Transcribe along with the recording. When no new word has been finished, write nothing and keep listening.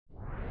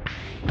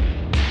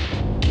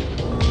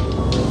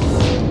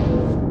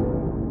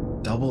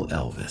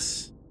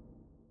Elvis.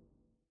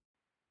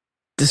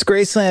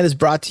 Disgraceland is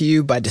brought to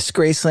you by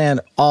Disgraceland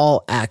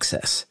All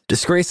Access.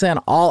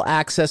 Disgraceland All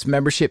Access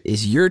membership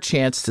is your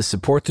chance to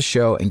support the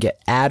show and get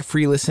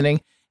ad-free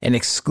listening, an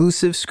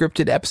exclusive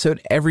scripted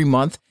episode every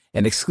month,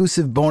 and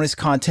exclusive bonus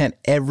content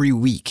every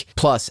week,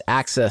 plus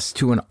access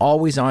to an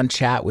always-on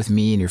chat with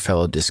me and your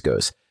fellow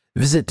discos.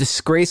 Visit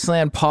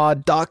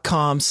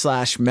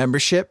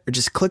disgracelandpod.com/membership or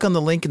just click on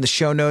the link in the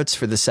show notes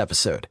for this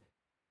episode.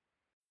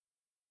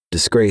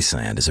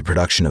 Disgraceland is a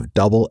production of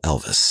Double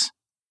Elvis.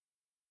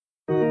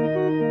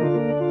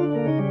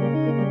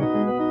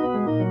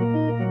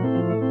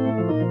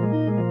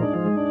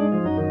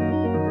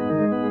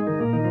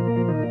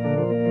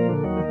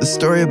 The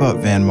story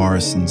about Van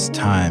Morrison's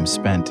time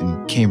spent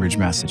in Cambridge,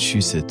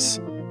 Massachusetts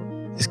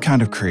is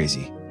kind of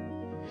crazy.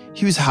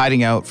 He was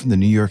hiding out from the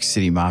New York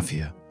City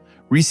Mafia,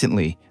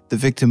 recently the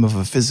victim of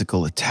a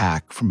physical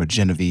attack from a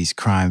Genovese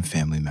crime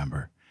family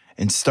member,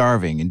 and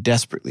starving and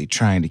desperately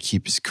trying to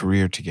keep his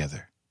career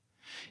together.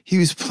 He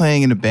was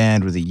playing in a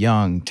band with a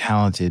young,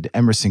 talented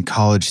Emerson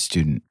College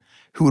student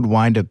who would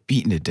wind up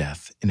beaten to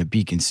death in a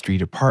Beacon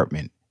Street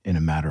apartment in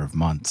a matter of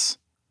months.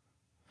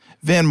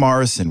 Van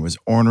Morrison was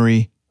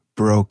ornery,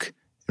 broke,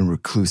 and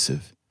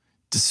reclusive,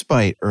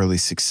 despite early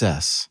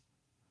success.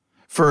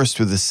 First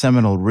with a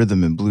seminal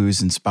rhythm and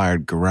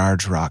blues-inspired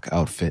garage rock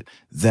outfit,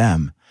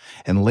 Them,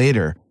 and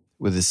later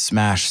with his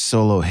smash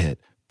solo hit,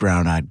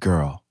 Brown Eyed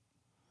Girl.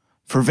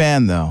 For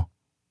Van, though,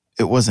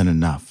 it wasn't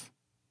enough.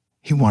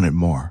 He wanted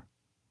more.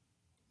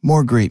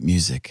 More great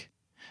music.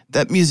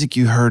 That music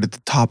you heard at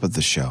the top of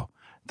the show,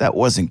 that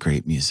wasn't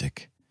great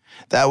music.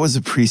 That was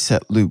a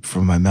preset loop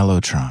from my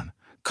Mellotron,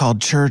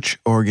 called Church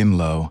Organ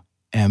Low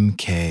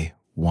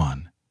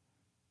MK1.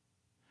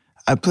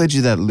 I played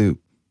you that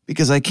loop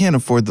because I can't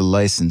afford the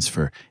license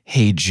for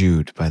Hey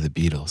Jude by the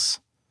Beatles.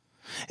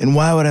 And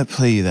why would I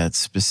play you that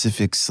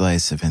specific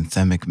slice of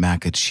anthemic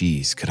maca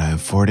cheese? Could I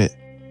afford it?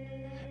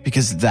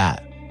 Because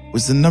that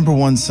was the number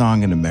one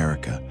song in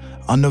America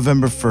on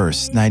November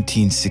 1st,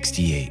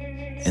 1968.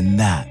 And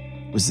that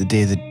was the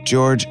day that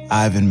George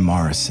Ivan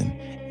Morrison,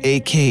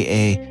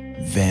 a.k.a.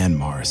 Van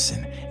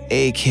Morrison,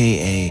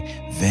 a.k.a.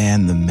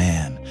 Van the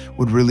Man,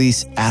 would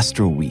release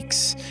Astral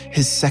Weeks,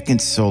 his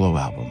second solo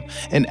album,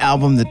 an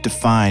album that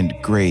defined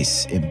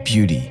grace and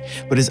beauty,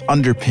 but is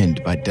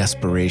underpinned by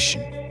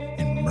desperation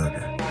and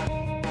murder.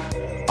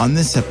 On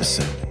this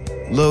episode,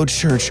 low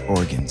church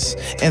organs,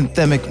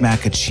 anthemic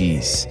maca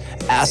cheese,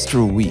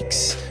 Astral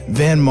Weeks,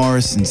 Van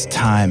Morrison's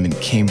time in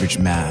Cambridge,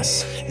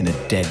 Mass, and a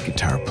dead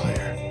guitar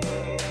player.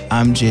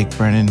 I'm Jake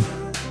Brennan,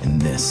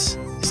 and this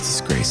is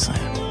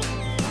Disgraceland.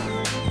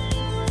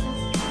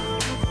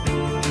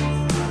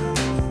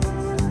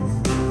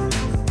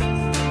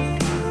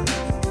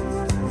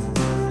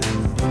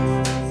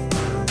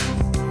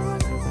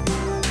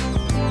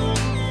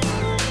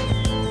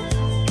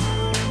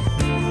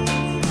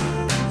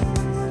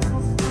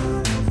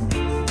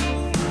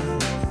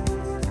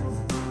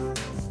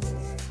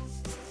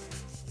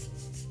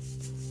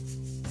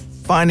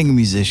 Finding a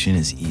musician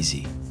is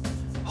easy.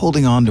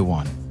 Holding on to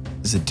one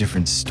is a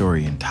different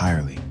story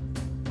entirely.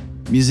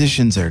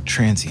 Musicians are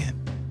transient.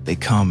 They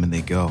come and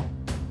they go.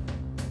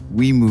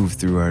 We move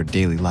through our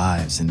daily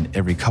lives, and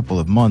every couple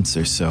of months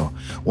or so,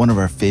 one of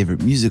our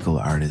favorite musical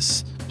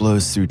artists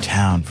blows through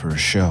town for a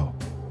show.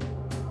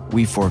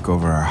 We fork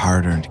over our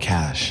hard-earned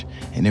cash,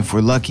 and if we're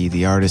lucky,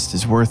 the artist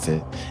is worth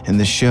it, and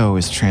the show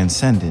is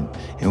transcendent,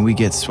 and we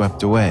get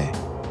swept away,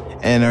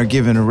 and are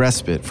given a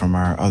respite from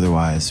our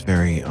otherwise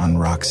very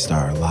un-rock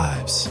star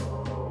lives.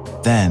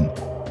 Then,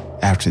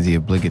 after the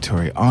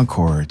obligatory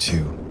encore or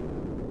two,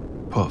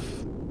 poof,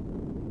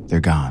 they're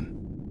gone.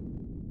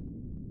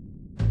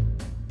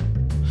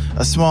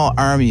 A small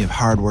army of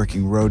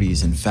hard-working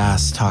roadies and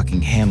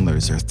fast-talking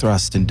handlers are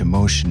thrust into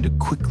motion to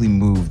quickly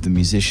move the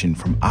musician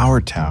from our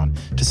town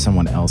to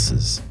someone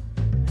else's.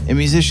 And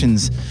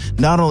musicians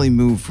not only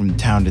move from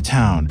town to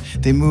town,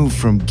 they move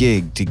from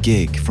gig to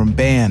gig, from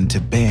band to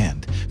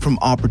band, from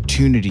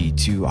opportunity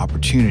to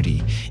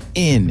opportunity,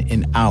 in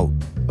and out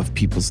of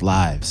people's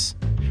lives,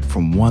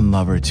 from one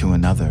lover to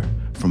another,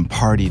 from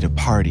party to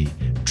party,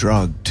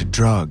 drug to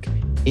drug,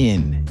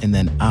 in and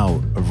then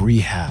out of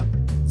rehab,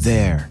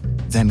 there,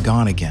 then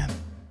gone again.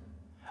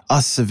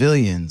 Us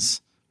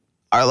civilians,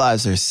 our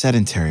lives are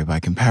sedentary by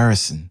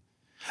comparison.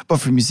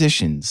 But for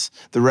musicians,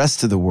 the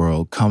rest of the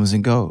world comes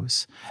and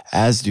goes,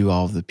 as do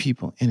all of the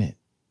people in it.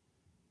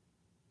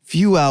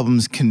 Few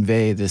albums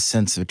convey this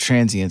sense of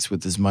transience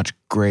with as much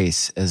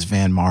grace as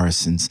Van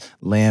Morrison's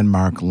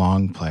landmark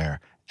long player,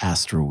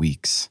 Astral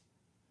Weeks.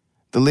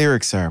 The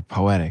lyrics are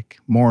poetic,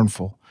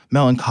 mournful,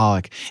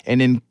 melancholic,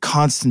 and in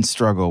constant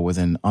struggle with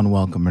an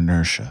unwelcome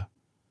inertia.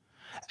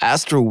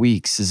 Astral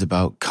Weeks is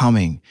about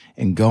coming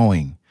and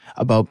going,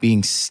 about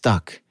being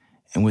stuck,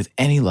 and with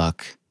any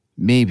luck,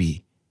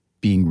 maybe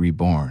being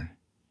reborn.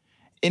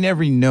 In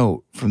every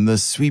note, from the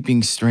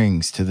sweeping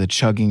strings to the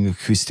chugging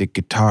acoustic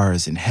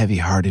guitars and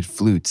heavy-hearted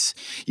flutes,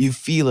 you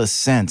feel a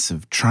sense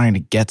of trying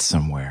to get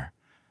somewhere,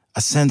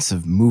 a sense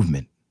of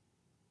movement.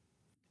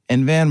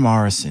 And Van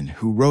Morrison,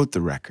 who wrote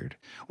the record,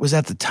 was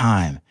at the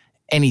time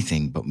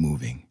anything but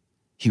moving.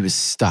 He was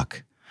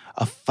stuck,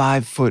 a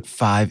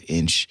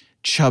 5'5"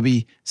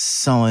 chubby,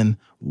 sullen,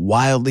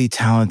 wildly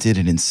talented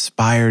and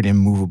inspired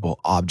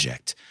immovable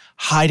object,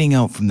 hiding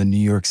out from the New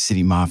York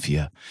City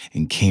Mafia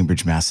in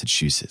Cambridge,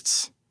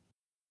 Massachusetts.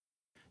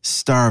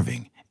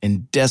 Starving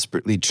and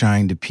desperately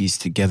trying to piece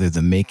together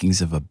the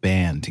makings of a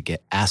band to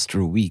get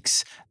Astral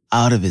Weeks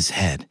out of his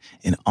head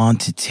and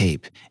onto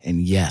tape,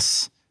 and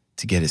yes,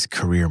 to get his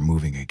career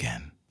moving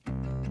again.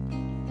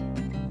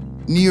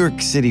 New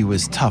York City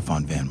was tough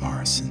on Van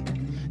Morrison.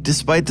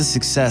 Despite the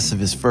success of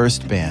his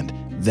first band,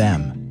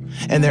 Them,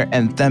 and their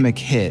anthemic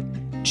hit,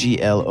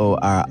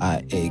 Gloria,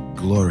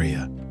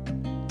 Gloria,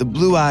 the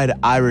blue-eyed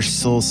Irish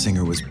soul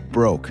singer was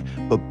broke,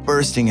 but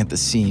bursting at the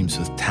seams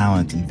with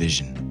talent and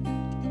vision.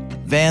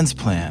 Van's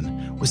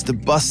plan was to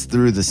bust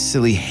through the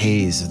silly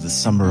haze of the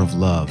Summer of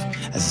Love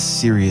as a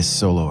serious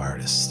solo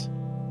artist.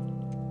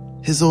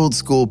 His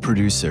old-school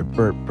producer,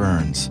 Burt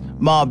Burns,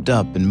 mobbed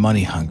up and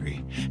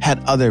money-hungry,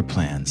 had other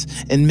plans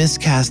and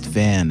miscast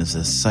Van as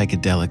a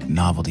psychedelic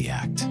novelty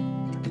act.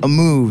 A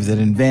move that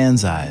in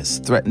Van's eyes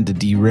threatened to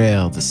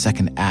derail the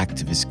second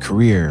act of his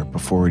career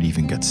before it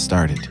even got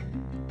started.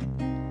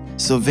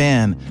 So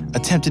Van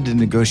attempted to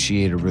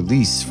negotiate a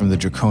release from the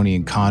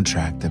draconian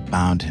contract that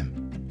bound him.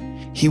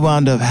 He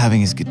wound up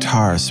having his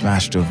guitar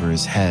smashed over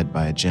his head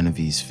by a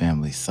Genovese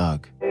family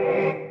thug.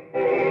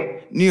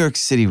 New York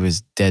City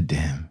was dead to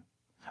him,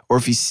 or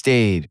if he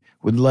stayed,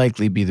 would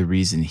likely be the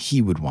reason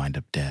he would wind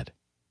up dead.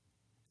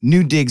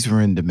 New digs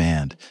were in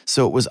demand,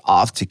 so it was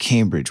off to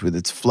Cambridge with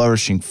its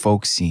flourishing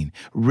folk scene,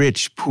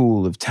 rich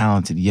pool of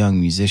talented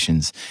young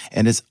musicians,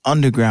 and its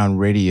underground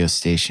radio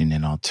station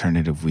and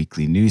alternative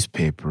weekly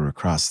newspaper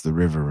across the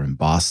river in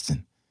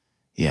Boston.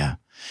 Yeah,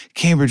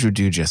 Cambridge would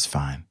do just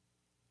fine.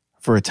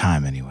 For a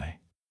time, anyway.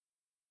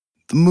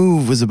 The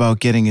move was about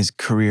getting his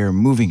career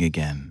moving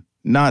again,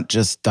 not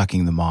just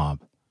ducking the mob.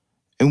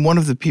 And one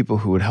of the people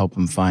who would help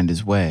him find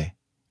his way,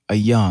 a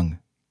young,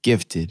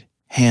 gifted,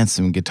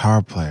 handsome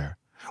guitar player,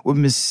 would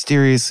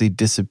mysteriously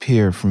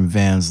disappear from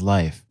Van's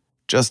life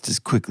just as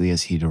quickly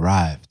as he'd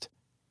arrived.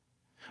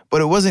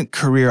 But it wasn't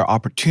career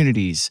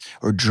opportunities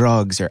or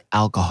drugs or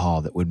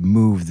alcohol that would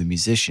move the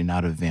musician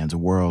out of Van's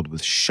world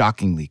with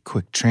shockingly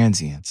quick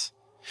transience.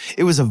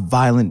 It was a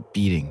violent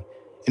beating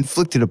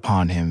inflicted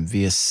upon him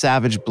via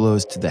savage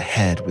blows to the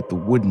head with the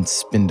wooden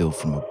spindle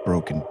from a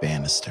broken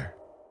banister.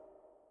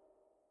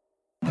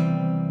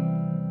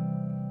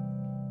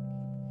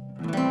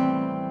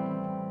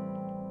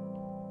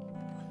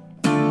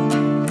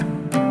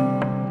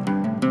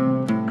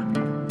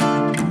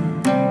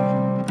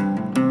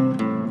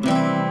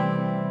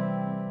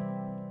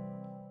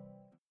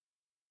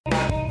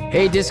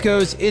 Hey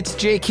Discos, it's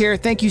Jake here.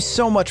 Thank you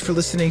so much for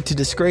listening to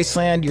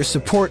Disgraceland. Your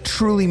support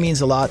truly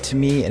means a lot to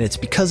me, and it's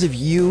because of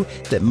you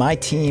that my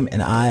team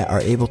and I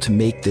are able to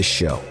make this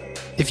show.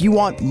 If you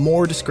want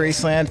more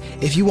Disgraceland,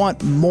 if you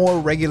want more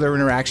regular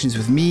interactions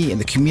with me and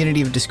the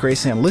community of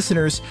Disgraceland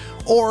listeners,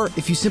 or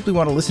if you simply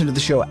want to listen to the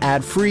show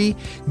ad-free,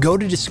 go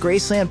to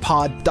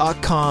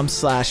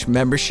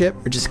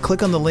disgracelandpod.com/membership or just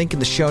click on the link in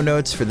the show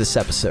notes for this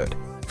episode.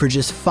 For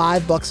just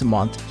 $5 a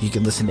month, you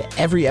can listen to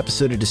every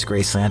episode of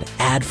Disgraceland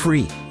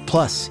ad-free.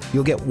 Plus,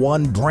 you'll get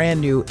one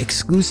brand new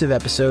exclusive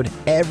episode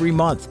every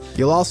month.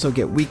 You'll also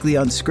get weekly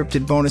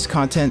unscripted bonus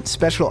content,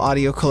 special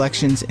audio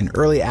collections, and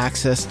early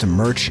access to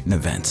merch and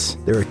events.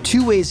 There are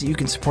 2 ways that you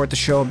can support the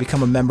show and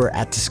become a member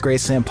at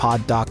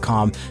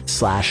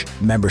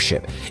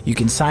disgracelandpod.com/membership. You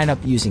can sign up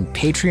using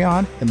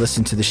Patreon and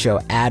listen to the show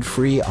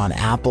ad-free on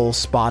Apple,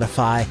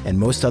 Spotify, and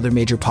most other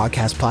major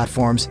podcast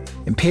platforms.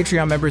 And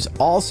Patreon members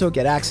also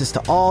get access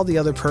to all the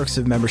other perks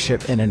of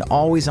membership and an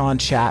always-on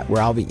chat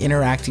where I'll be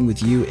interacting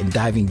with you and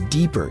diving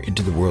deeper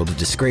into the world of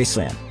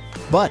Disgraceland.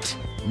 But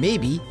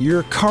maybe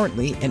you're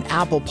currently an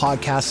Apple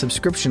Podcast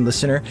subscription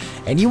listener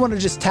and you want to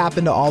just tap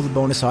into all the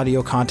bonus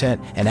audio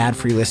content and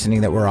ad-free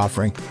listening that we're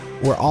offering.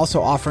 We're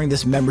also offering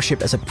this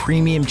membership as a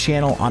premium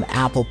channel on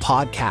Apple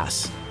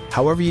Podcasts.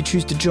 However you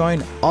choose to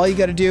join, all you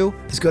got to do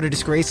is go to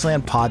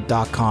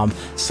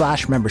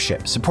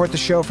disgracelandpod.com/membership. Support the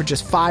show for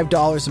just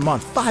 $5 a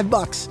month,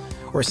 $5,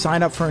 or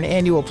sign up for an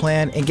annual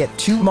plan and get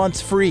 2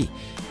 months free.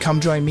 Come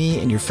join me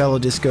and your fellow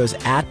discos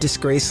at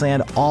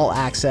Disgraceland All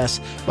Access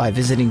by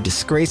visiting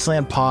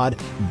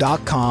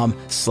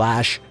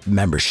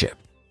disgracelandpod.com/membership.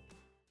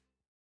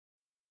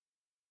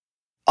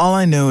 All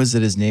I know is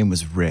that his name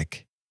was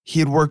Rick. He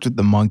had worked with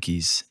the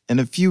Monkees,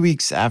 and a few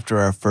weeks after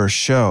our first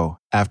show,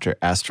 after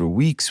Astral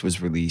Weeks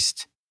was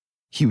released,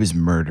 he was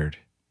murdered.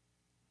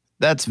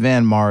 That's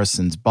Van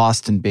Morrison's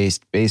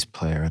Boston-based bass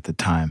player at the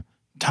time,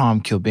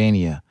 Tom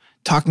Kilbania,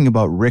 talking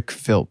about Rick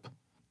Philp,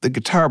 the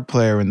guitar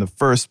player in the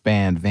first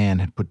band Van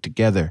had put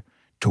together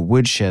to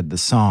woodshed the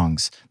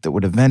songs that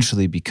would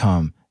eventually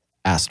become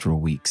Astral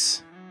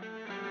Weeks.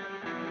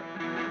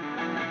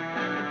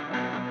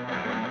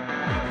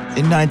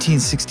 In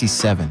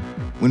 1967,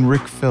 when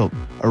Rick Philp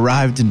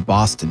arrived in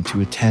Boston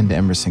to attend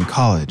Emerson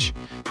College,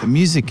 the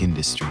music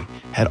industry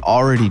had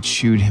already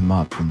chewed him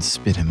up and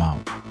spit him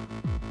out.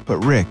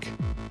 But Rick,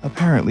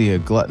 apparently a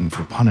glutton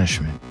for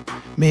punishment,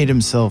 made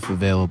himself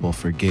available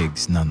for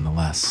gigs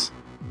nonetheless.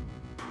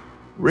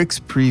 Rick's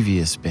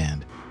previous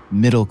band,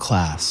 Middle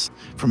Class,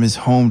 from his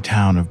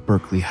hometown of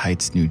Berkeley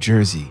Heights, New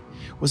Jersey,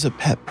 was a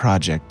pet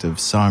project of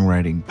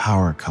songwriting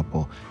power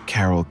couple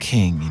Carole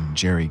King and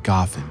Jerry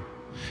Goffin,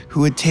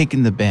 who had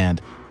taken the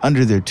band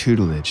under their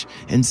tutelage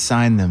and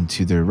signed them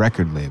to their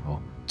record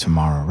label,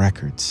 Tomorrow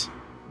Records.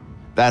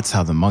 That's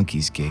how the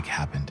Monkees gig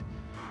happened,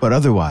 but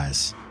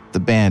otherwise, the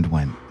band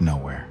went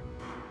nowhere.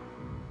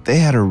 They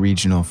had a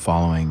regional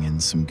following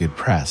and some good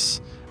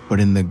press, but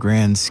in the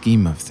grand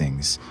scheme of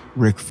things,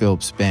 Rick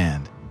Phillips'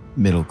 band,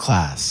 Middle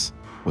Class,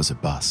 was a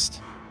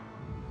bust.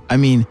 I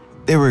mean,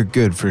 they were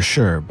good for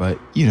sure, but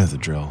you know the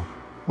drill.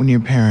 When your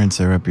parents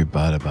are up your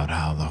butt about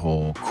how the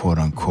whole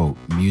quote-unquote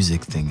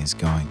music thing is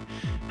going,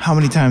 how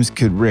many times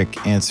could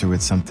Rick answer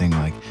with something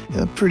like,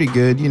 pretty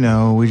good,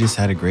 we just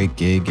had a great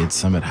gig at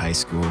Summit High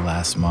School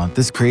last month.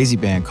 This crazy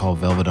band called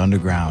Velvet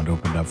Underground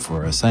opened up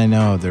for us. I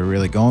know, they're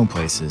really going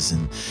places.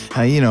 And,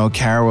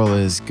 Carol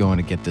is going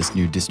to get this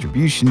new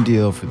distribution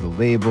deal for the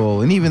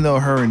label. And even though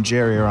her and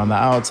Jerry are on the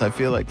outs, I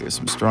feel like there's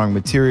some strong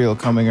material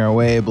coming our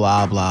way,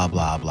 blah, blah,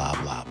 blah, blah,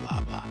 blah,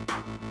 blah, blah.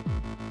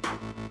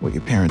 What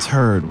your parents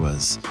heard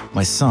was,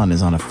 my son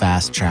is on a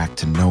fast track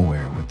to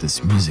nowhere with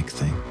this music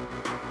thing.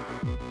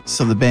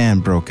 So the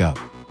band broke up.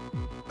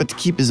 But to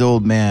keep his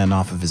old man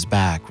off of his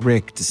back,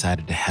 Rick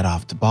decided to head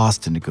off to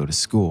Boston to go to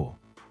school.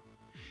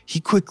 He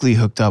quickly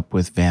hooked up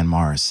with Van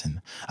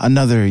Morrison,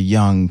 another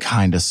young,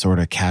 kinda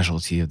sorta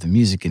casualty of the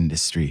music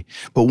industry,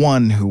 but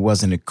one who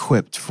wasn't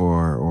equipped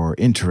for or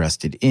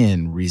interested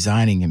in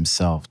resigning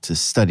himself to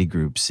study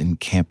groups and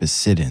campus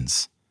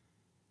sit-ins.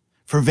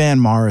 For Van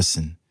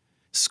Morrison,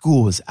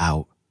 school was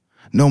out.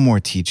 No more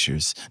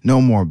teachers, no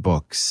more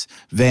books.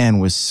 Van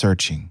was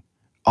searching.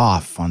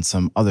 Off on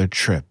some other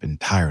trip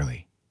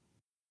entirely.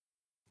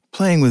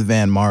 Playing with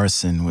Van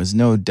Morrison was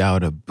no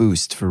doubt a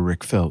boost for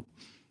Rick Philp.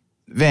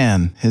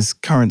 Van, his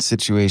current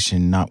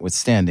situation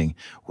notwithstanding,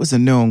 was a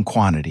known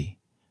quantity.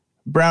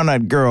 Brown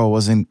Eyed Girl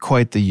wasn't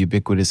quite the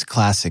ubiquitous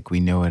classic we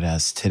know it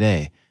as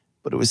today,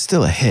 but it was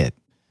still a hit,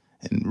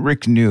 and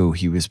Rick knew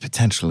he was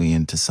potentially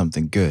into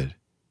something good.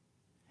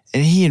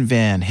 And he and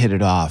Van hit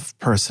it off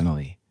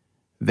personally.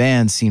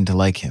 Van seemed to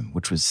like him,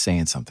 which was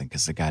saying something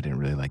because the guy didn't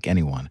really like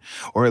anyone,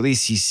 or at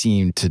least he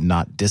seemed to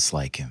not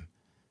dislike him.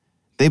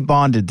 They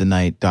bonded the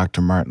night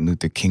Dr. Martin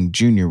Luther King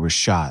Jr. was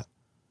shot.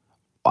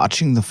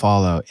 Watching the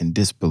fallout in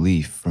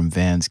disbelief from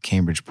Van's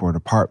Cambridgeport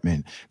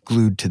apartment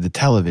glued to the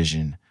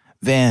television,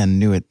 Van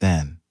knew it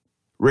then.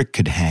 Rick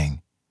could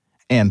hang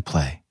and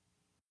play.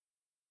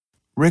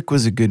 Rick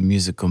was a good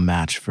musical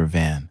match for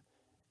Van.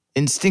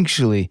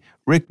 Instinctually,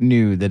 Rick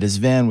knew that as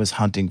Van was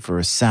hunting for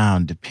a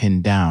sound to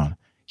pin down,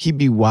 he'd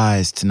be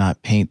wise to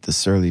not paint the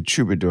surly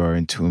troubadour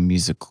into a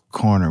musical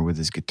corner with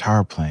his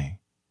guitar playing.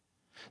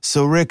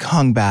 So Rick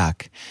hung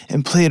back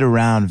and played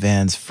around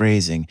Van's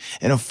phrasing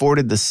and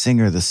afforded the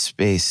singer the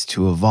space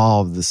to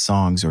evolve the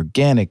songs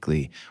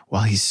organically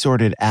while he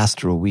sorted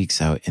Astral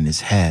weeks out in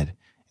his head,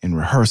 in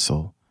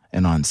rehearsal,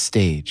 and on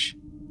stage.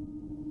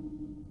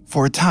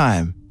 For a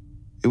time,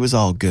 it was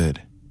all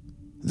good.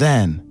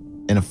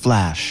 Then, in a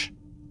flash,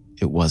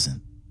 it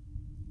wasn't.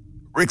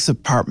 Rick's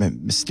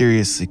apartment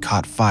mysteriously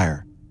caught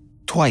fire.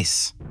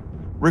 Twice.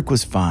 Rick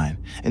was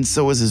fine, and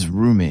so was his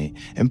roommate,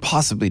 and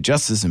possibly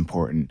just as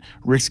important,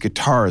 Rick's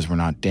guitars were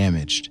not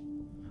damaged.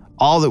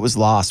 All that was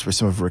lost were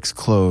some of Rick's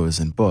clothes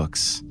and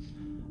books.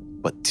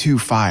 But 2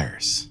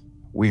 fires.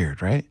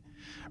 Weird, right?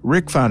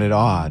 Rick found it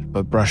odd,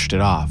 but brushed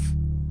it off.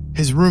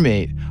 His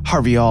roommate,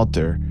 Harvey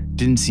Alter,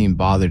 didn't seem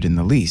bothered in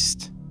the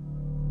least.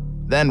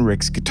 Then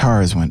Rick's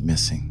guitars went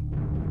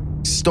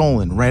missing.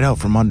 Stolen right out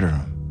from under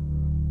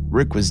him.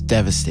 Rick was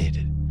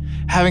devastated.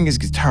 Having his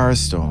guitars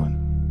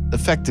stolen,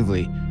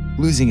 effectively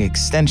losing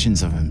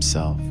extensions of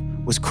himself,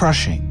 was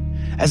crushing,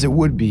 as it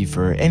would be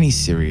for any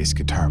serious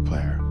guitar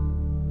player.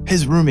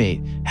 His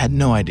roommate had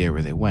no idea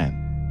where they went.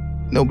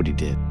 Nobody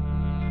did.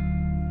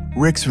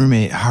 Rick's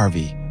roommate,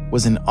 Harvey,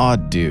 was an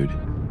odd dude.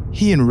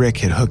 He and Rick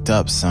had hooked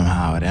up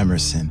somehow at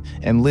Emerson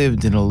and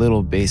lived in a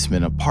little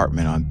basement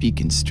apartment on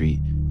Beacon Street,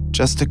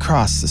 just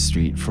across the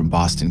street from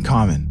Boston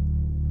Common.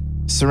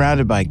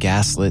 Surrounded by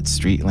gaslit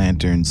street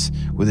lanterns,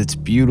 with its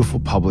beautiful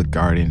public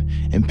garden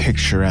and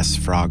picturesque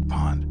frog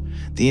pond,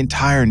 the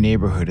entire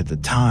neighborhood at the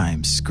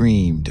time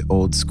screamed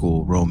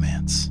old-school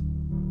romance.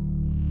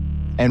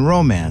 And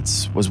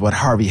romance was what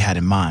Harvey had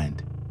in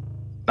mind.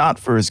 Not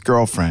for his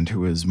girlfriend,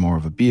 who was more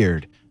of a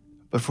beard,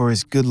 but for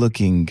his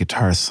good-looking,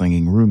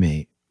 guitar-slinging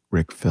roommate,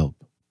 Rick Philp.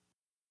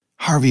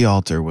 Harvey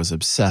Alter was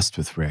obsessed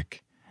with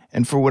Rick,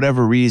 and for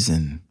whatever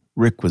reason,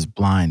 Rick was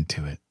blind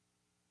to it.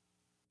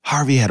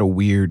 Harvey had a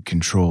weird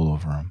control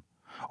over him,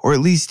 or at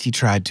least he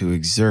tried to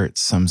exert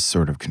some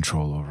sort of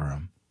control over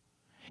him.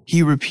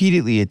 He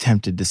repeatedly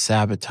attempted to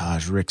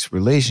sabotage Rick's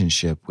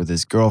relationship with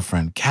his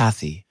girlfriend,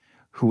 Kathy,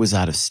 who was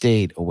out of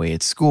state away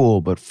at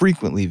school but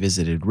frequently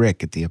visited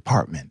Rick at the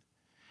apartment.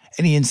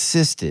 And he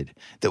insisted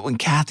that when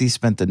Kathy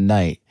spent the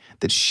night,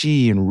 that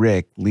she and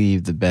Rick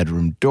leave the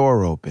bedroom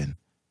door open,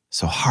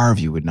 so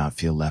Harvey would not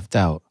feel left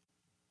out.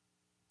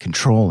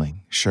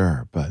 Controlling,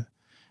 sure, but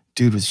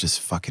dude was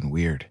just fucking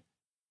weird.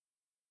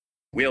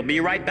 We'll be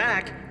right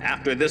back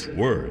after this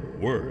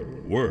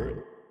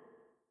word.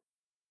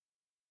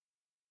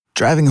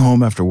 Driving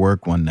home after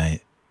work one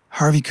night,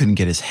 Harvey couldn't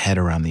get his head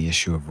around the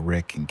issue of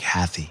Rick and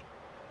Kathy.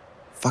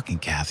 Fucking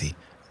Kathy,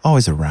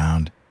 always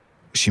around.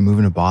 Was she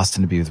moving to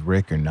Boston to be with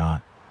Rick or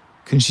not?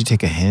 Couldn't she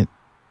take a hint?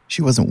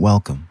 She wasn't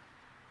welcome.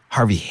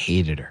 Harvey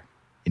hated her,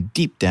 and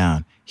deep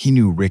down, he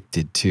knew Rick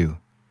did too.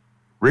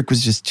 Rick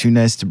was just too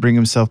nice to bring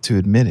himself to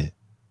admit it.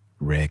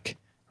 Rick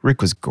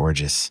was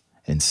gorgeous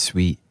and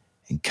sweet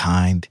and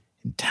kind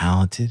and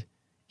talented.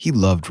 He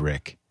loved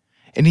Rick,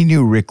 and he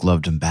knew Rick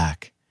loved him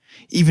back,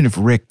 even if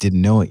Rick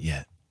didn't know it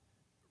yet.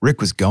 Rick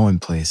was going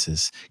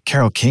places.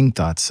 Carole King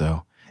thought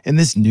so. And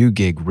this new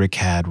gig Rick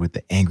had with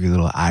the angry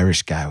little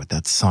Irish guy with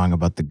that song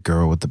about the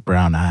girl with the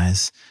brown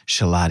eyes,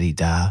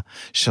 Shaladi-da,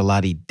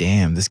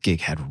 Shaladi-damn, this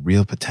gig had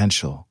real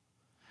potential.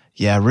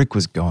 Yeah, Rick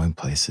was going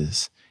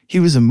places. He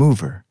was a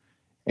mover,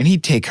 and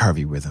he'd take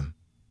Harvey with him.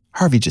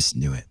 Harvey just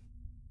knew it.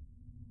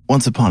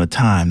 Once upon a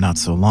time, not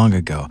so long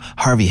ago,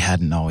 Harvey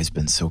hadn't always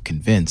been so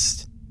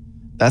convinced.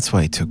 That's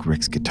why he took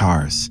Rick's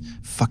guitars.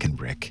 Fucking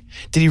Rick.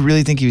 Did he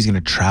really think he was going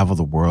to travel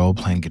the world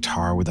playing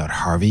guitar without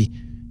Harvey?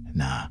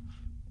 Nah.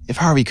 If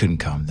Harvey couldn't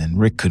come, then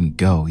Rick couldn't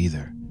go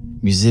either.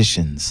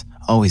 Musicians,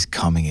 always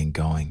coming and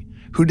going.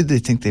 Who did they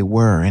think they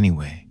were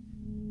anyway?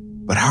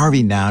 But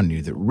Harvey now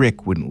knew that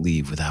Rick wouldn't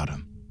leave without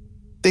him.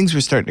 Things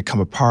were starting to come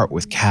apart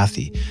with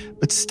Kathy,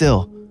 but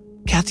still,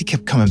 Kathy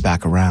kept coming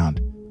back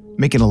around,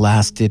 making a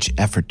last-ditch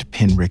effort to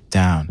pin Rick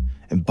down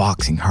and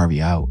boxing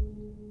Harvey out.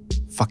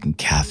 Fucking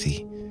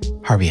Kathy.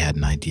 Harvey had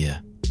an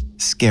idea.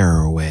 Scare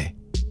her away,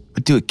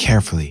 but do it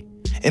carefully,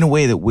 in a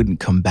way that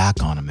wouldn't come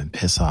back on him and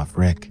piss off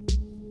Rick.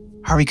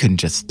 Harvey couldn't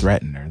just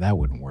threaten her, that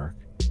wouldn't work.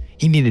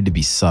 He needed to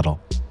be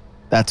subtle.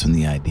 That's when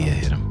the idea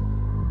hit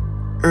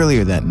him.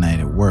 Earlier that night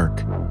at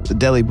work, the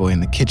deli boy in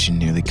the kitchen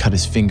nearly cut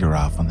his finger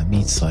off on the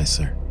meat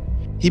slicer.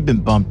 He'd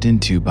been bumped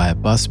into by a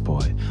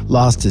busboy,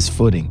 lost his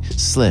footing,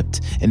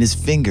 slipped, and his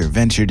finger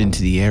ventured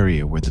into the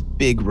area where the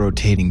big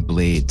rotating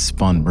blade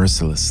spun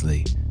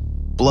mercilessly.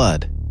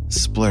 Blood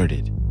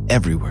splurted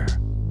everywhere.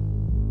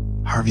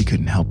 Harvey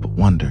couldn't help but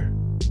wonder,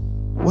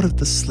 what if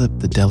the slip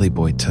the deli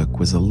boy took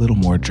was a little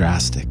more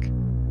drastic?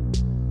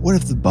 What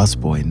if the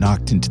busboy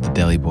knocked into the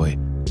deli boy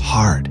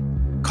hard,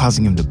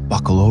 causing him to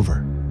buckle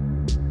over?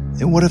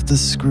 And what if the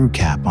screw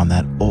cap on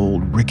that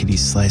old rickety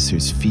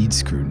slicer's feed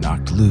screw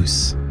knocked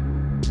loose?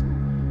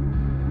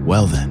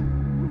 Well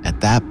then,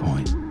 at that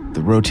point,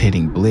 the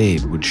rotating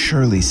blade would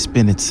surely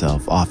spin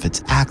itself off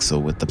its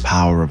axle with the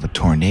power of a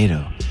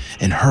tornado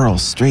and hurl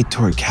straight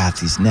toward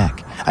Kathy's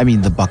neck.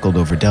 The buckled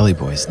over deli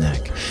boy's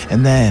neck.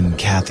 And then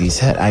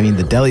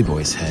the deli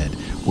boy's head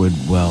would,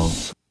 well,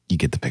 you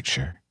get the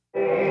picture.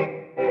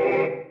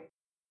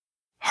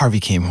 Harvey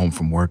came home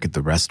from work at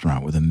the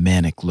restaurant with a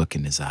manic look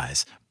in his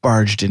eyes,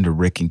 barged into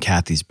Rick and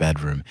Kathy's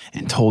bedroom,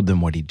 and told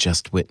them what he'd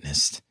just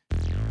witnessed.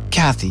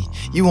 Kathy,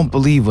 you won't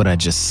believe what I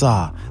just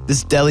saw.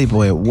 This deli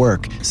boy at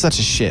work, such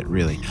a shit,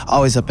 really.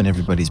 Always up in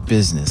everybody's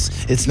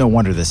business. It's no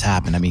wonder this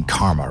happened.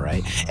 Karma,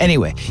 right?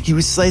 Anyway, he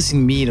was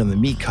slicing meat on the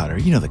meat cutter.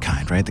 You know the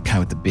kind, right? The kind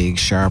with the big,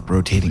 sharp,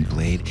 rotating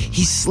blade.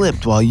 He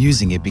slipped while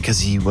using it because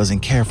he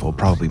wasn't careful,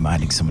 probably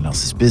minding someone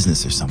else's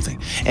business or something.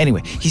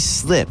 Anyway, he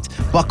slipped,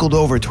 buckled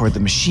over toward the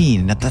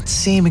machine, and at that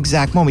same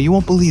exact moment, you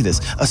won't believe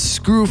this, a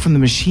screw from the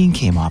machine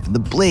came off, and the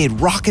blade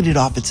rocketed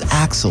off its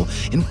axle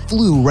and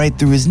flew right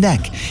through his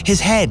neck. His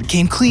head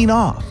came clean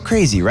off.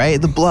 Crazy, right?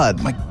 The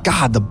blood. My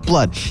God, the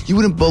blood. You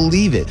wouldn't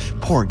believe it.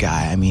 Poor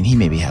guy. He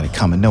maybe had it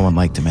coming. No one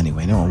liked him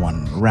anyway. No one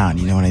wanted him around.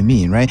 You know what I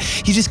mean, right?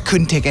 He just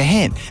couldn't take a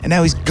hint. And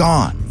now he's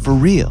gone. For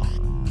real.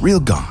 Real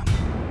gone.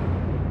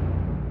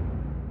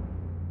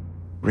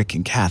 Rick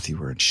and Kathy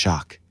were in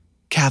shock.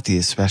 Kathy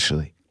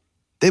especially.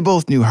 They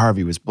both knew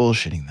Harvey was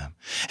bullshitting them.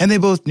 And they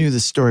both knew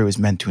the story was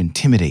meant to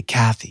intimidate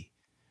Kathy.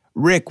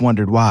 Rick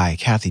wondered why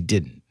Kathy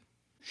didn't.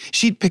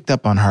 She'd picked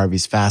up on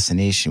Harvey's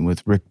fascination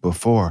with Rick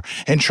before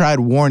and tried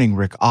warning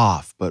Rick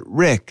off, but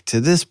Rick, to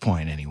this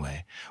point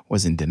anyway,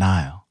 was in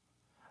denial.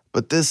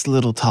 But this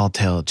little tall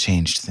tale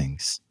changed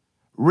things.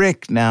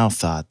 Rick now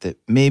thought that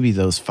maybe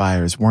those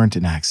fires weren't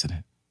an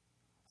accident.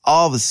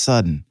 All of a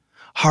sudden,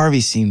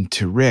 Harvey seemed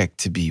to Rick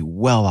to be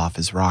well off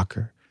his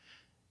rocker.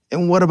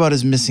 And what about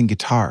his missing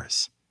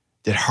guitars?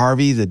 Did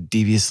Harvey, the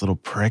devious little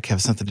prick,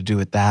 have something to do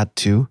with that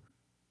too?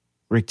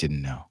 Rick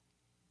didn't know.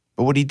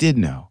 But what he did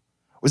know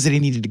was that he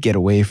needed to get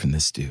away from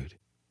this dude.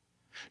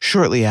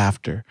 Shortly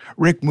after,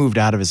 Rick moved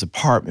out of his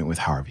apartment with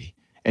Harvey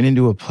and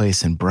into a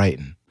place in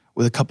Brighton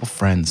with a couple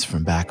friends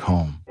from back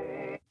home.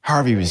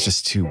 Harvey was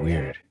just too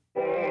weird.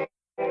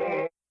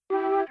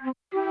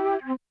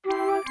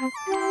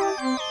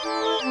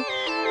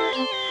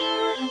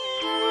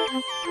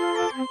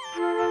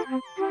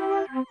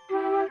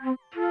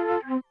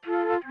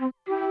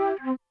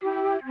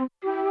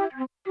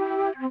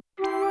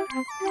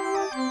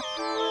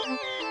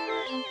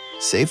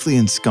 Safely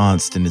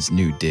ensconced in his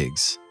new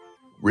digs,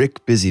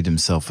 Rick busied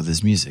himself with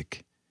his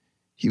music.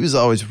 He was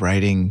always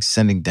writing,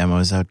 sending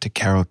demos out to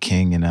Carole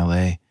King in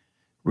LA,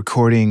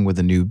 recording with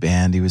a new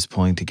band he was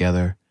pulling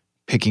together,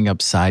 picking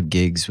up side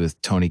gigs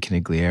with Tony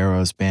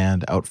Canigliero's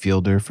band,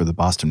 outfielder for the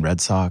Boston Red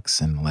Sox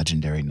and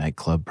legendary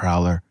nightclub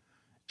prowler,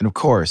 and of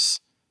course,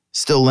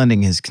 still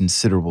lending his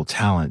considerable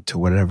talent to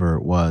whatever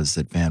it was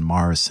that Van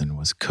Morrison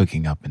was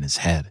cooking up in his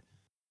head.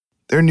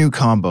 Their new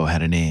combo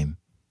had a name,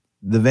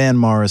 the Van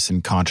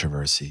Morrison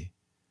Controversy.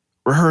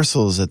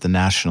 Rehearsals at the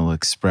National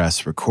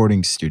Express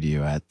recording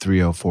studio at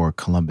 304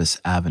 Columbus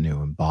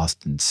Avenue in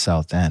Boston's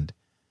South End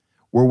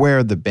were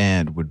where the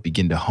band would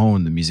begin to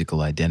hone the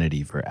musical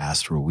identity for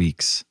Astral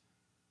Weeks.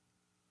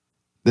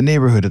 The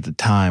neighborhood at the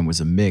time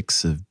was a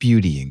mix of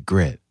beauty and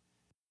grit.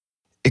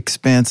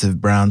 Expansive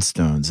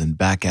brownstones and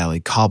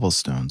back-alley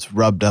cobblestones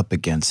rubbed up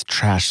against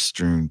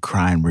trash-strewn,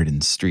 crime-ridden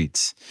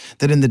streets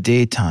that in the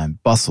daytime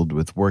bustled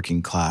with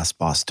working-class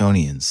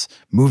Bostonians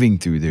moving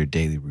through their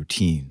daily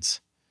routines.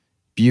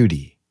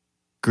 Beauty,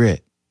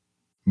 grit,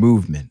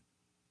 movement,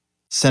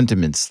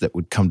 sentiments that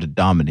would come to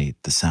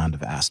dominate the sound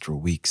of Astral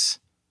Weeks.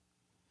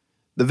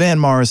 The Van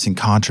Morrison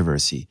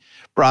Controversy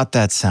brought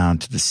that sound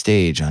to the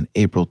stage on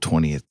April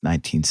 20th,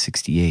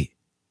 1968.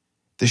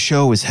 The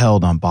show was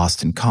held on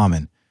Boston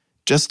Common,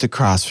 just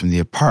across from the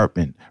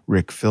apartment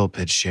Rick Philp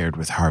had shared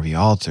with Harvey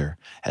Alter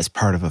as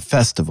part of a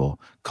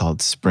festival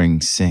called Spring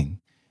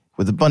Sing,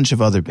 with a bunch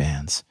of other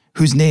bands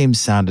whose names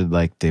sounded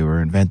like they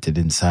were invented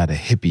inside a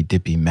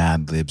hippy-dippy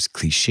Mad Libs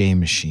cliché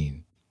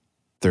machine.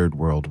 Third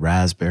World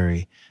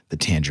Raspberry, the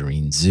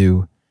Tangerine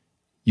Zoo.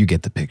 You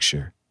get the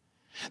picture.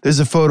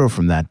 There's a photo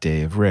from that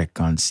day of Rick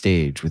on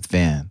stage with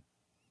Van.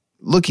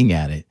 Looking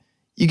at it,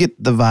 you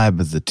get the vibe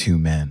of the two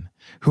men,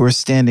 who are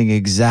standing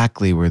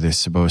exactly where they're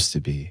supposed to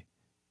be.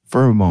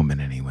 For a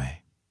moment,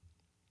 anyway.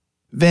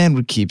 Van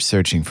would keep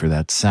searching for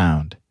that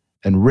sound,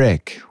 and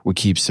Rick would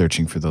keep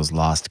searching for those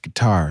lost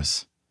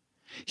guitars.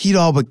 He'd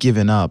all but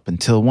given up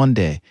until one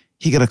day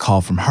he got a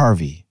call from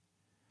Harvey.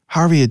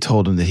 Harvey had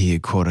told him that he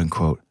had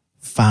quote-unquote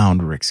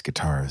found Rick's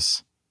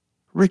guitars.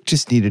 Rick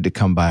just needed to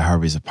come by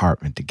Harvey's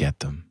apartment to get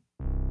them.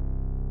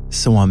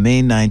 So on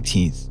May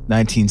 19th,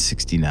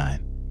 1969,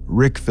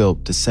 Rick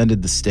Philp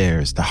descended the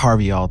stairs to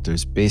Harvey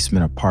Alter's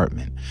basement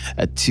apartment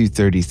at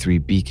 233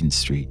 Beacon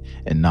Street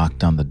and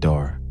knocked on the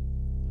door.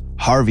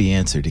 Harvey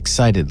answered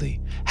excitedly,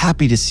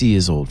 happy to see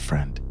his old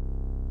friend.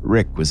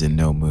 Rick was in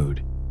no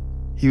mood.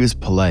 He was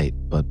polite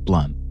but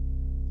blunt.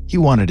 He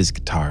wanted his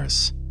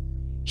guitars.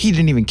 He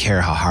didn't even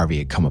care how Harvey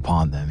had come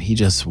upon them, he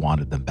just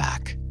wanted them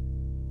back.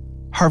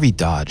 Harvey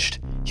dodged.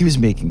 He was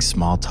making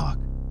small talk,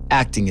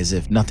 acting as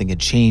if nothing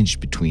had changed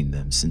between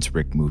them since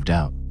Rick moved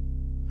out.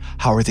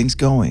 How are things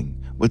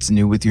going? What's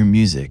new with your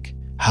music?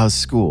 How's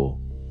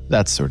school?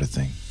 That sort of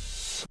thing.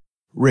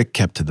 Rick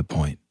kept to the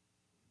point.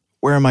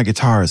 Where are my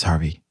guitars,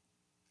 Harvey?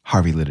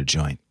 Harvey lit a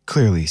joint,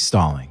 clearly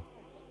stalling.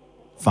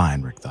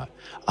 Fine, Rick thought.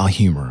 I'll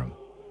humor him.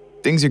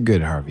 Things are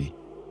good, Harvey.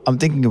 I'm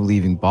thinking of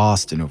leaving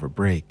Boston over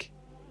break.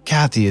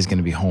 Kathy is going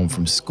to be home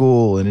from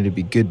school, and it'd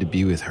be good to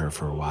be with her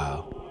for a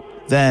while.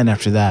 Then,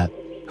 after that,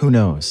 who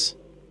knows?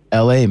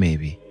 LA,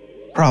 maybe.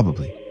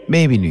 Probably.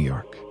 Maybe New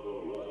York.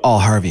 All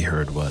Harvey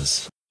heard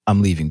was,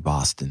 I'm leaving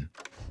Boston.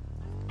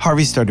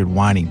 Harvey started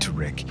whining to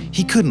Rick.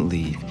 He couldn't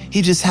leave.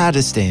 He just had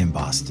to stay in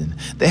Boston.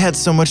 They had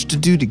so much to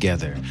do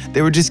together.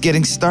 They were just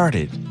getting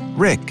started.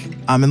 Rick,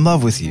 I'm in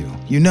love with you.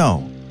 You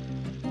know.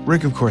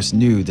 Rick, of course,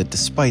 knew that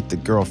despite the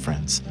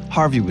girlfriends,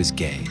 Harvey was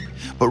gay.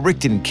 But Rick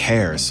didn't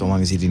care so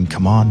long as he didn't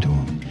come on to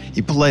him.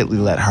 He politely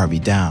let Harvey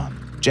down,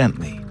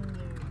 gently.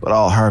 But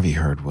all Harvey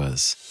heard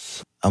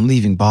was, I'm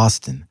leaving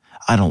Boston.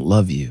 I don't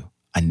love you.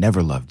 I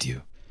never loved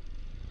you.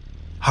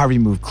 Harvey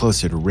moved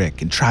closer to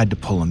Rick and tried to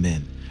pull him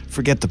in.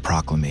 Forget the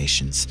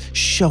proclamations.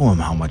 Show him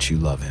how much you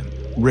love him.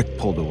 Rick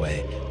pulled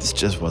away. This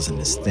just wasn't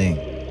his thing.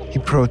 He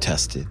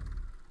protested.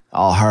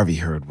 All Harvey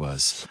heard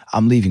was,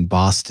 I'm leaving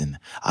Boston.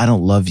 I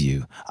don't love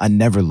you. I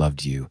never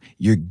loved you.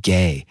 You're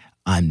gay.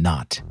 I'm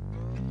not.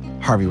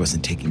 Harvey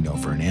wasn't taking no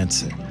for an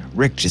answer.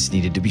 Rick just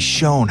needed to be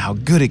shown how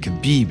good it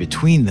could be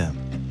between them.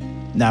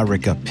 Now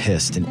Rick got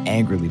pissed and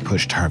angrily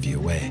pushed Harvey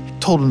away,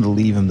 told him to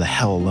leave him the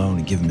hell alone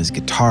and give him his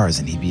guitars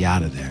and he'd be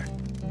out of there.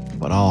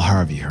 But all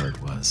Harvey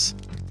heard was,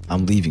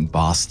 I'm leaving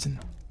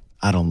Boston.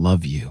 I don't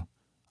love you.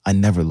 I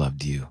never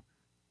loved you.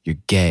 You're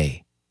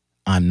gay.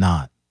 I'm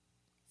not.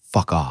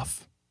 Fuck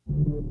off.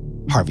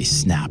 Harvey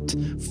snapped.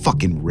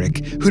 Fucking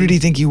Rick. Who did he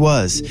think he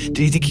was? Did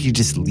he think he could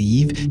just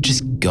leave?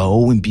 Just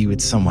go and be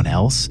with someone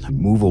else?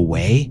 Move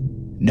away?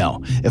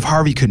 No, if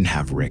Harvey couldn't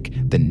have Rick,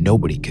 then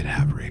nobody could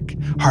have Rick.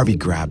 Harvey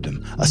grabbed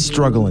him. A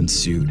struggle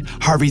ensued.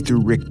 Harvey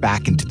threw Rick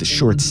back into the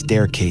short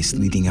staircase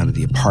leading out of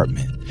the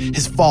apartment.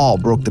 His fall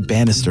broke the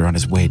banister on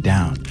his way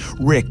down.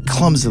 Rick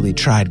clumsily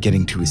tried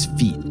getting to his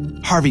feet.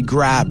 Harvey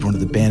grabbed one of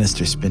the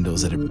banister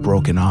spindles that had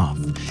broken off.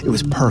 It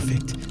was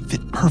perfect,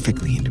 fit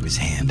perfectly into his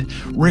hand.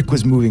 Rick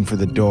was moving for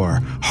the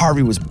door.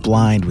 Harvey was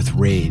blind with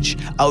rage,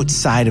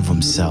 outside of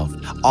himself,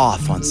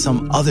 off on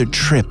some other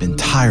trip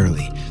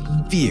entirely.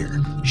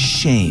 Fear,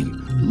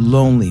 shame,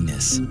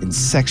 loneliness, and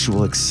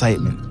sexual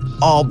excitement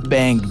all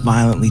banged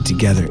violently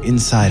together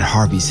inside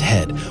Harvey's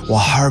head, while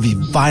Harvey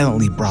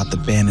violently brought the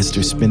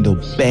banister spindle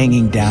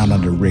banging down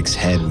under Rick's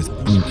head with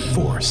brute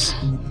force.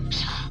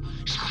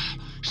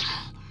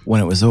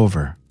 When it was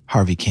over,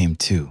 Harvey came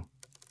to.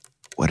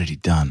 What had he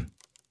done?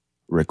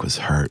 Rick was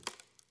hurt.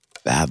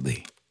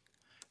 Badly.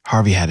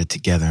 Harvey had it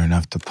together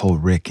enough to pull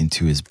Rick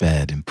into his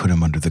bed and put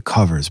him under the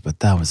covers, but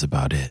that was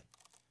about it.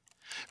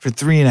 For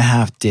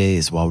 3.5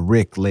 days, while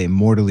Rick lay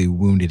mortally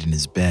wounded in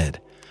his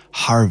bed,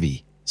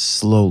 Harvey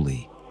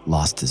slowly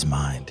lost his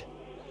mind,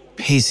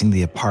 pacing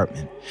the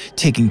apartment,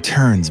 taking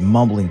turns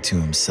mumbling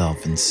to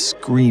himself and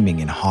screaming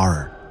in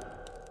horror.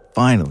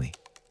 Finally,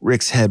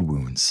 Rick's head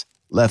wounds,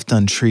 left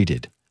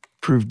untreated,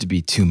 proved to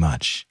be too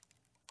much,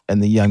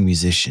 and the young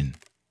musician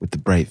with the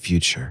bright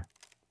future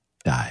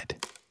died.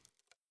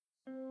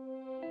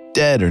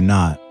 Dead or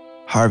not,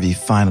 Harvey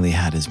finally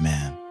had his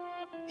man.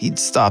 He'd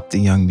stopped the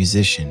young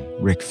musician,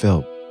 Rick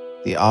Philp,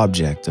 the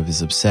object of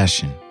his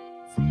obsession,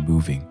 from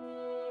moving.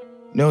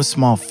 No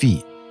small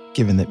feat,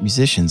 given that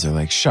musicians are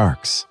like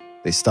sharks.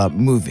 They stop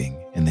moving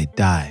and they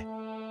die.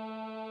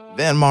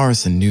 Van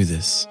Morrison knew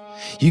this.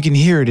 You can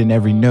hear it in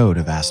every note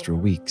of Astral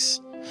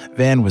Weeks.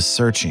 Van was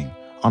searching,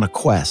 on a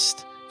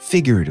quest,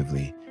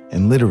 figuratively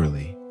and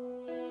literally.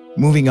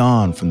 Moving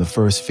on from the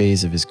first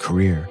phase of his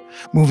career,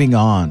 moving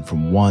on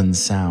from one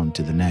sound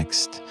to the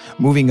next,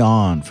 moving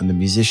on from the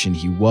musician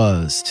he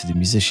was to the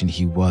musician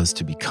he was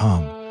to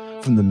become,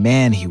 from the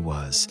man he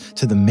was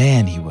to the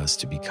man he was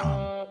to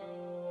become.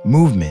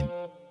 Movement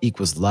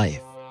equals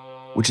life,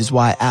 which is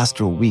why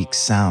Astral Weeks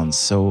sounds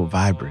so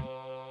vibrant.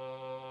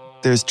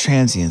 There's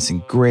transience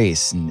and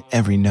grace in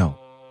every note.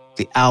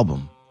 The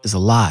album is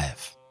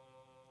alive.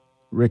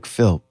 Rick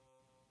Philp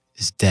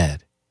is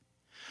dead.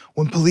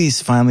 When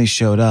police finally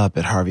showed up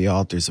at Harvey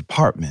Alter's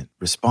apartment,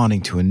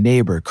 responding to a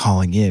neighbor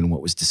calling in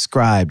what was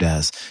described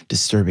as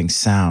disturbing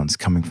sounds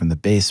coming from the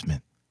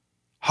basement,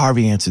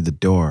 Harvey answered the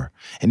door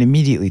and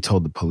immediately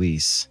told the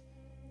police,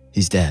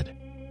 "He's dead.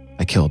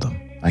 I killed him.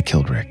 I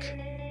killed Rick."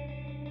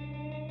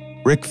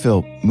 Rick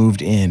Philp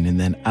moved in and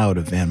then out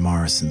of Van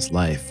Morrison's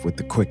life with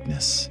the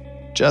quickness,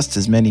 just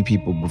as many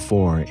people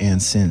before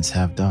and since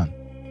have done.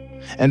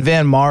 And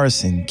Van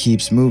Morrison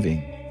keeps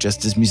moving,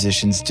 just as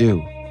musicians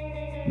do,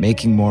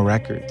 making more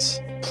records,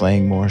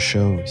 playing more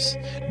shows,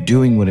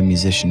 doing what a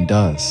musician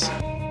does.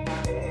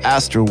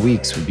 Astral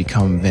Weeks would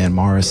become Van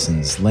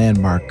Morrison's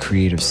landmark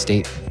creative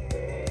statement.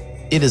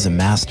 It is a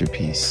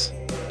masterpiece.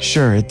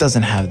 Sure, it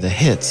doesn't have the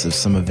hits of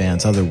some of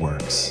Van's other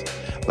works,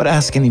 but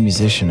ask any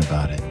musician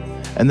about it,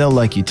 and they'll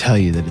likely tell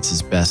you that it's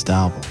his best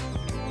album.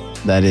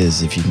 That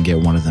is, if you can get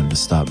one of them to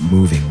stop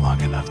moving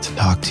long enough to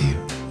talk to you.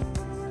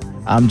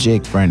 I'm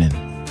Jake Brennan,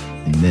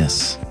 and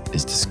this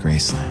is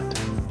Disgraceland.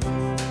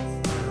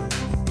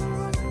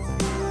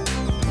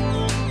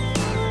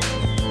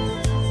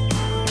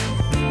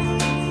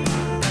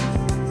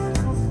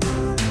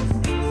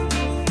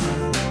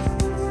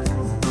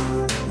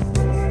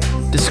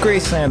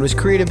 Disgraceland was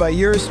created by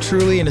yours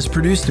truly and is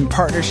produced in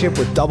partnership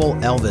with Double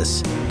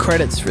Elvis.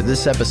 Credits for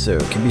this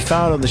episode can be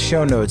found on the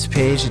show notes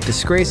page at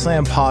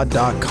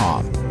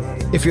disgracelandpod.com.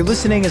 If you're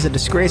listening as a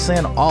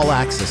Disgraceland All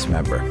Access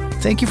member,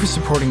 thank you for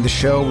supporting the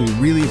show. We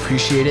really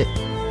appreciate it.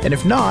 And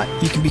if not,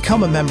 you can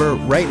become a member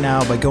right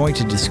now by going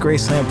to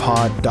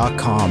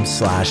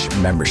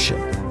disgracelandpod.com/membership.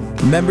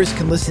 Members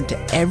can listen to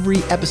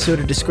every episode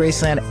of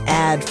Disgraceland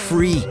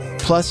ad-free.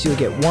 Plus, you'll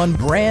get one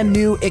brand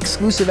new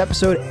exclusive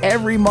episode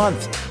every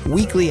month,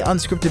 weekly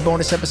unscripted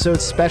bonus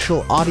episodes,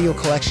 special audio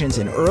collections,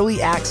 and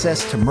early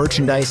access to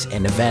merchandise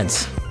and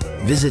events.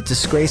 Visit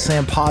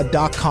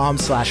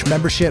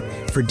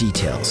disgracelandpod.com/membership for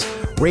details.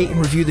 Rate and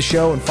review the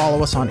show and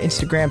follow us on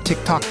Instagram,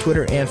 TikTok,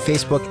 Twitter, and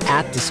Facebook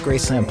at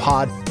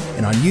DisgracelandPod,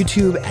 and on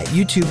YouTube at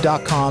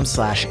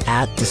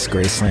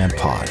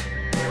youtube.com/@DisgracelandPod.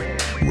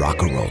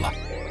 Rock-a-rolla.